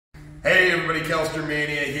Hey everybody, Kelster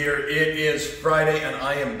Mania here. It is Friday and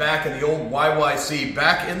I am back in the old YYC,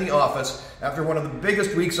 back in the office after one of the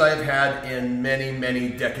biggest weeks I have had in many, many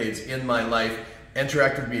decades in my life.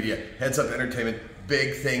 Interactive Media, Heads Up Entertainment,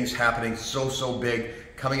 big things happening, so big.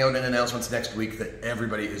 Coming out in announcements next week that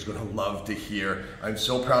everybody is going to love to hear. I'm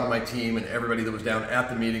so proud of my team and everybody that was down at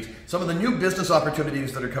the meetings. Some of the new business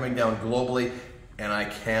opportunities that are coming down globally, and I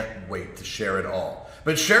can't wait to share it all.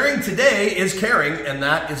 But sharing today is caring, and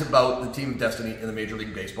that is about the team of destiny in the Major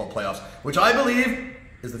League Baseball playoffs, which I believe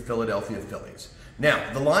is the Philadelphia Phillies. Now,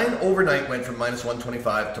 the line overnight went from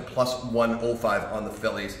 -125 to +105 on the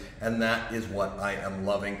Phillies, and that is what I am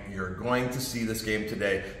loving. You're going to see this game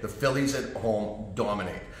today. The Phillies at home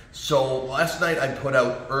dominate. So last night I'd put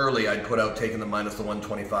out taking the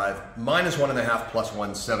 -125, -1.5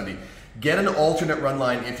 +170. Get an alternate run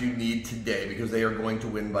line if you need today because they are going to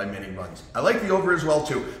win by many runs. I like the over as well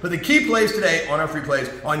too. But the key plays today on our free plays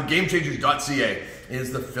on GameChangers.ca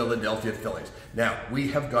is the Philadelphia Phillies. Now, we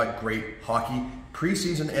have got great hockey,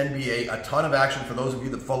 preseason NBA, a ton of action. For those of you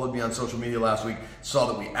that followed me on social media last week, saw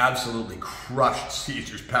that we absolutely crushed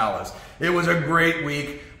Caesars Palace. It was a great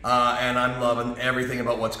week. And I'm loving everything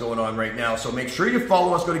about what's going on right now. So make sure you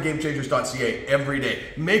follow us. Go to GameChangers.ca every day.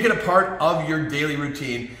 Make it a part of your daily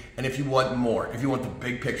routine. And if you want more, if you want the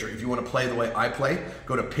big picture, if you want to play the way I play,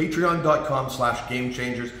 go to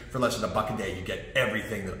patreon.com/GameChangers. For less than $1 a day, you get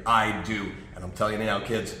everything that I do. And I'm telling you now,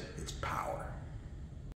 kids,